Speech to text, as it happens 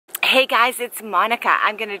Hey guys, it's Monika.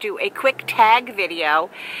 I'm going to do a quick tag video.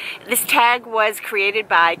 This tag was created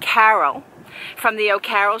by Carol from the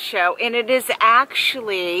O'Carroll Show, and it is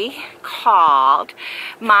actually called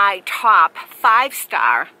my top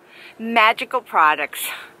 5-star magical products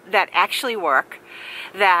that actually work,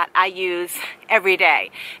 that I use every day.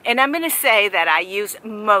 And I'm going to say that I use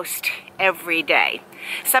most every day.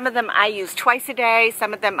 Some of them I use twice a day,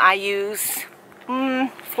 some of them I use 4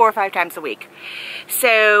 or 5 times a week.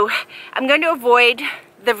 So I'm going to avoid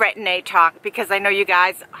the Retin-A talk because I know you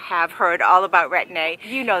guys have heard all about Retin-A.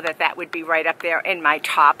 You know that that would be right up there in my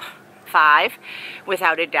top 5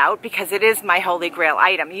 without a doubt, because it is my holy grail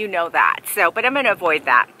item. You know that. So, but I'm going to avoid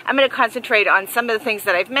that. I'm going to concentrate on some of the things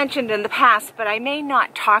that I've mentioned in the past, but I may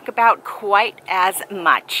not talk about quite as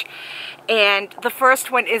much. And the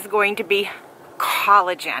first one is going to be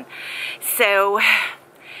collagen. So,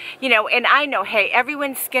 you know, and I know, hey,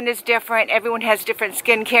 everyone's skin is different. Everyone has different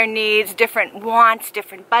skincare needs, different wants,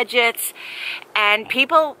 different budgets. And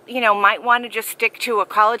people, you know, might want to just stick to a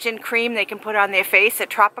collagen cream they can put on their face, a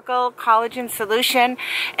tropical collagen solution,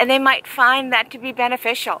 and they might find that to be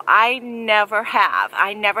beneficial. I never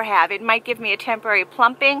have. It might give me a temporary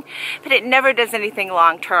plumping, but it never does anything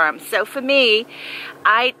long term. So for me,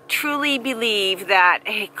 I truly believe that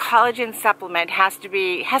a collagen supplement has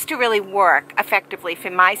to really work effectively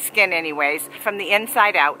for my skin anyways, from the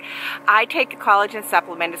inside out. I take a collagen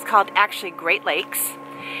supplement. It's called actually Great Lakes,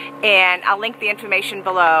 and I'll link the information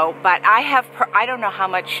below, but I don't know how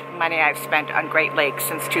much money I've spent on Great Lakes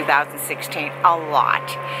since 2016. A lot.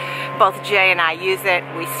 Both Jay and I use it.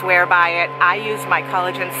 We swear by it. I use my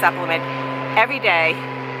collagen supplement every day,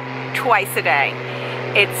 twice a day.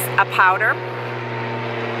 It's a powder,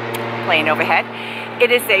 plain overhead.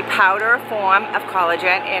 It is a powder form of collagen,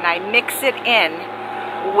 and I mix it in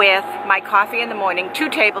with my coffee in the morning, 2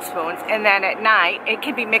 tablespoons, and then at night it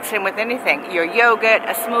can be mixed in with anything, your yogurt,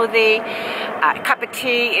 a smoothie, a cup of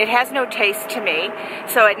tea. It has no taste to me,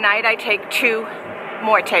 so at night I take 2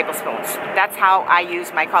 more tablespoons. That's how I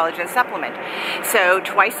use my collagen supplement. So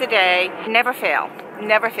twice a day, never fail,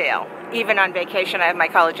 never fail. Even on vacation, I have my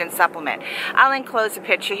collagen supplement. I'll enclose a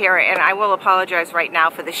picture here, and I will apologize right now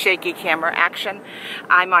for the shaky camera action.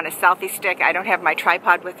 I'm on a selfie stick. I don't have my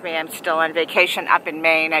tripod with me. I'm still on vacation up in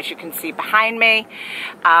Maine, as you can see behind me.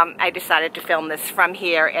 I decided to film this from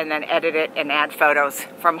here and then edit it and add photos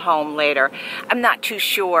from home later. I'm not too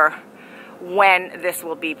sure when this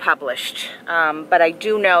will be published, but I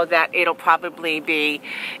do know that it'll probably be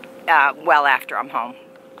well after I'm home.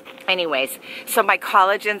 Anyways, so my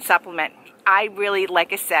collagen supplement, I really,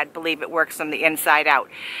 like I said, believe it works from the inside out.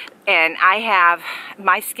 And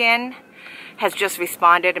my skin has just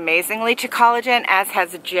responded amazingly to collagen, as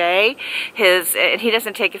has Jay. And he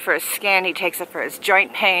doesn't take it for his skin, he takes it for his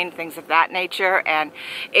joint pain, things of that nature, and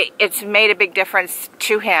it's made a big difference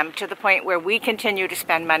to him, to the point where we continue to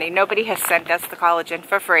spend money. Nobody has sent us the collagen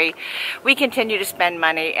for free. We continue to spend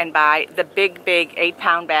money and buy the big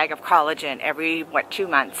 8-pound bag of collagen every, 2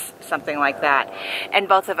 months, something like that. And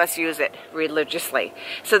both of us use it religiously.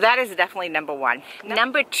 So that is definitely number 1.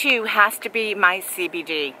 Number 2 has to be my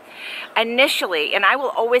CBD. Initially, and I will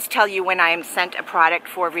always tell you when I am sent a product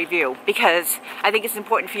for review, because I think it's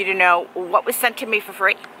important for you to know what was sent to me for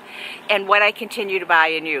free and what I continue to buy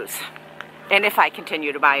and use, and if I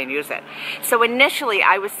continue to buy and use it. So initially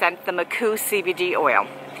I was sent the Monikas CBD oil.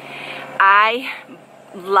 I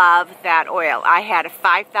love that oil. I had a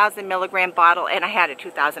 5,000 milligram bottle, and I had a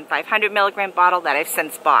 2,500 milligram bottle that I've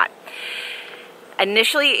since bought.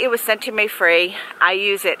 Initially it was sent to me free. I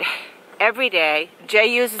use it every day. Jay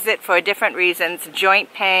uses it for different reasons,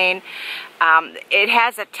 joint pain. It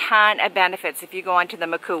has a ton of benefits. If you go onto the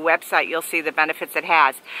Monikas website, you'll see the benefits it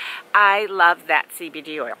has. I love that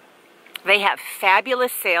CBD oil. They have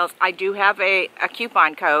fabulous sales. I do have a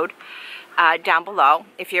coupon code down below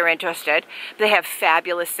if you're interested. They have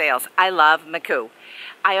fabulous sales. I love Monikas.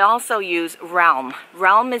 I also use Realm.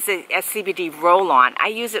 Realm is a CBD roll-on. I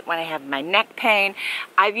use it when I have my neck pain.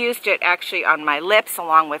 I've used it actually on my lips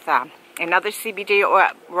along with another CBD or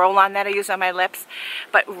roll-on that I use on my lips.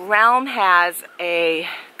 But Realm has a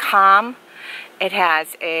calm. It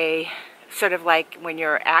has a sort of like when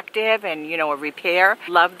you're active and, you know, a repair.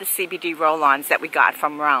 Love the CBD roll-ons that we got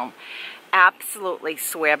from Realm. Absolutely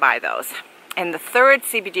swear by those. And the third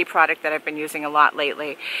CBD product that I've been using a lot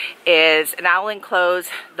lately is, and I'll enclose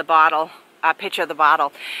the bottle, a picture of the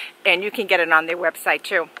bottle, and you can get it on their website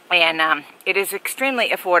too. And it is extremely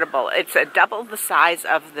affordable. It's double the size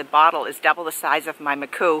of the bottle, is double the size of my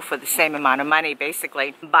Monikas for the same amount of money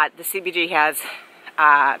basically. But the CBD has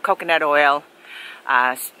coconut oil,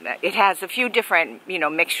 It has a few different,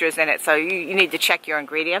 mixtures in it, so you need to check your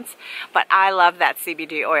ingredients. But I love that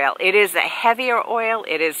CBD oil. It is a heavier oil.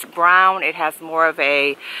 It is brown. It has more of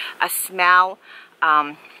a smell,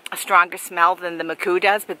 a stronger smell than the Maku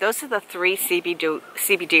does. But those are the 3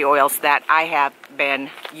 CBD oils that I have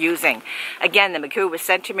been using. Again, the Maku was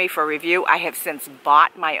sent to me for review. I have since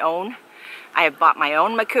bought my own. I have bought my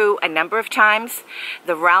own Maku a number of times.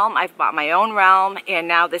 The Realm, I've bought my own Realm, and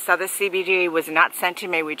now this other CBD was not sent to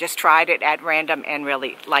me. We just tried it at random and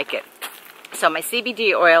really like it. So my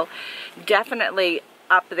CBD oil, definitely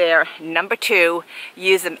up there, number 2.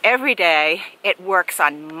 Use them every day. It works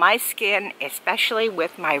on my skin, especially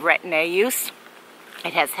with my Retin-A use.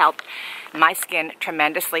 It has helped my skin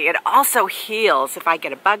tremendously. It also heals if I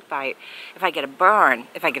get a bug bite, if I get a burn,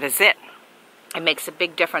 if I get a zit. It makes a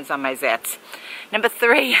big difference on my zits. Number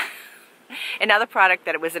 3, another product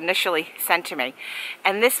that it was initially sent to me,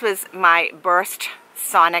 and this was my Burst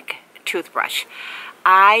Sonic toothbrush.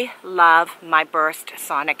 I love my Burst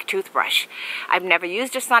Sonic toothbrush. I've never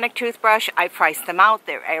used a Sonic toothbrush. I priced them out.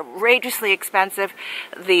 They're outrageously expensive.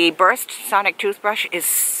 The Burst Sonic toothbrush is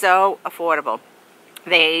so affordable.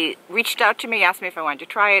 They reached out to me, asked me if I wanted to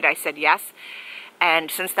try it. I said yes.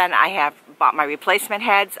 And since then, I have bought my replacement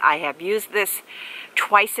heads. I have used this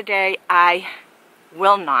twice a day. I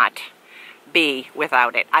will not be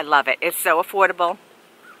without it. I love it. It's so affordable.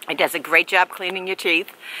 It does a great job cleaning your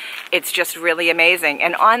teeth. It's just really amazing.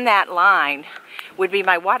 And on that line would be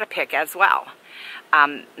my water pick as well.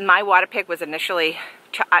 My water pick was initially,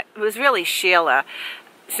 it was really Shelia,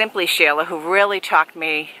 Simply Shelia, who really talked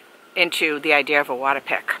me into the idea of a water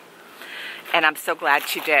pick. And I'm so glad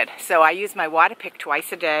she did. So I use my water pick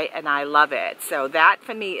twice a day, and I love it. So that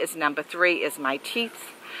for me is number 3, is my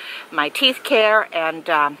teeth care, and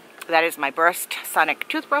that is my Burst Sonic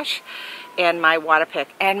toothbrush and my water pick.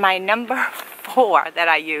 And my number 4 that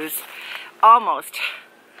I use almost,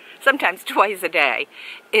 sometimes twice a day,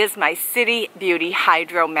 is my City Beauty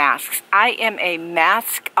Hydro Masks. I am a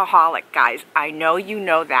maskaholic, guys. I know you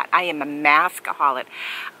know that. I am a maskaholic.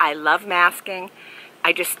 I love masking.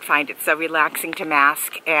 I just find it so relaxing to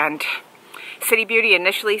mask, and City Beauty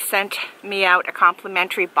initially sent me out a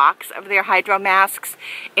complimentary box of their hydro masks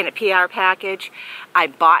in a PR package. I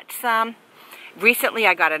bought some. Recently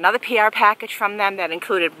I got another PR package from them that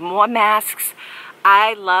included more masks.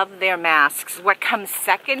 I love their masks. What comes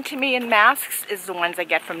second to me in masks is the ones I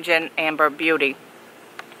get from Jen Amber Beauty.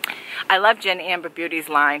 I love Jen Amber Beauty's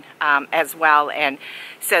line as well, and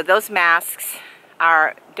so those masks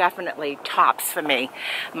are definitely tops for me.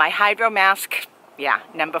 My hydro mask, yeah,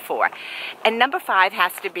 number 4. And number 5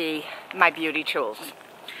 has to be my beauty tools.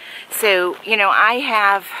 So, I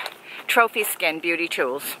have Trophy Skin beauty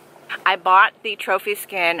tools. I bought the Trophy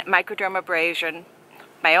Skin microdermabrasion,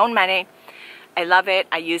 my own money. I love it.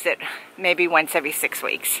 I use it maybe once every 6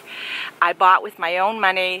 weeks. I bought with my own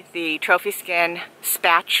money the Trophy Skin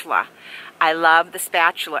spatula. I love the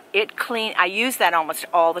spatula. I use that almost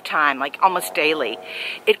all the time, like almost daily.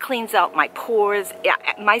 It cleans out my pores.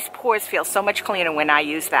 My pores feel so much cleaner when I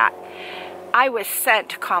use that. I was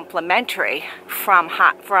sent complimentary from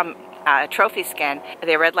Trophy Skin,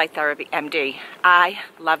 their Red Light Therapy MD. I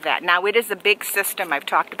love that. Now, it is a big system. I've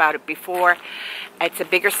talked about it before. It's a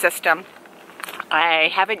bigger system. I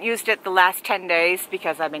haven't used it the last 10 days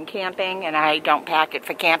because I've been camping and I don't pack it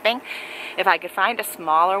for camping. If I could find a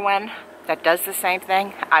smaller one that does the same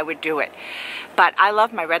thing, I would do it. But I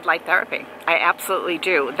love my Red Light Therapy. I absolutely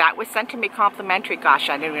do. That was sent to me complimentary, gosh,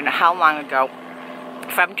 I don't even know how long ago,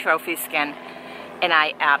 from Trophy Skin, and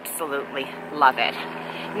I absolutely love it.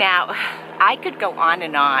 Now, I could go on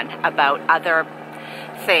and on about other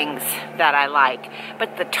things that I like,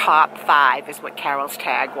 but the top 5 is what Carol's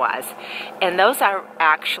tag was. And those are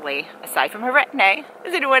actually, aside from her Retin-A, I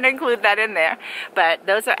didn't want to include that in there, but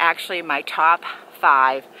those are actually my top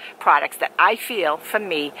 5 products that I feel, for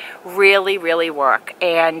me, really, really work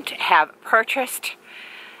and have purchased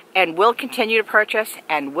and will continue to purchase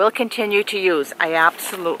and will continue to use. I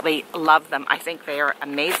absolutely love them. I think they are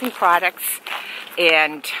amazing products,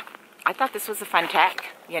 and I thought this was a fun tag,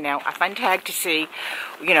 a fun tag to see,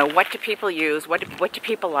 what do people use, what do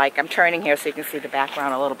people like. I'm turning here so you can see the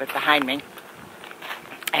background a little bit behind me.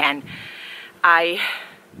 And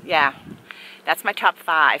that's my top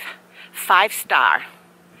 5. 5-star.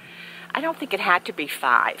 I don't think it had to be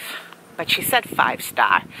 5, but she said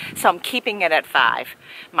 5-star, so I'm keeping it at 5.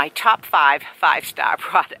 My top 5 5-star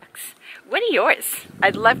products. What are yours?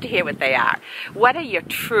 I'd love to hear what they are. What are your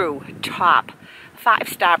true top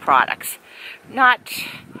 5-star products? Not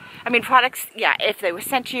I mean, products, yeah, if they were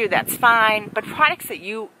sent to you, that's fine, but products that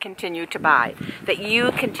you continue to buy, that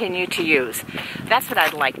you continue to use, that's what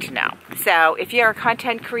I'd like to know. So if you're a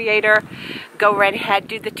content creator, go right ahead,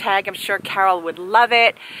 do the tag. I'm sure Carol would love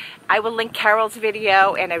it. I will link Carol's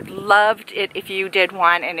video, and I'd love it if you did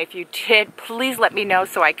one, and if you did, please let me know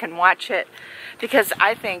so I can watch it, because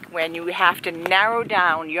I think when you have to narrow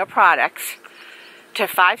down your products to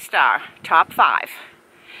 5-star, top 5,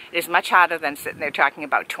 it is much harder than sitting there talking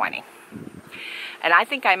about 20. And I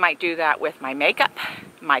think I might do that with my makeup,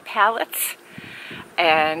 my palettes,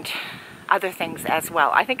 and other things as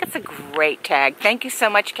well. I think it's a great tag. Thank you so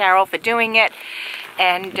much, Carol, for doing it.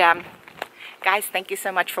 And guys, thank you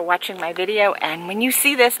so much for watching my video. And when you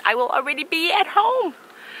see this, I will already be at home.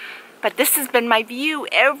 But this has been my view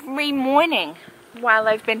every morning while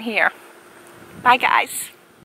I've been here. Bye, guys.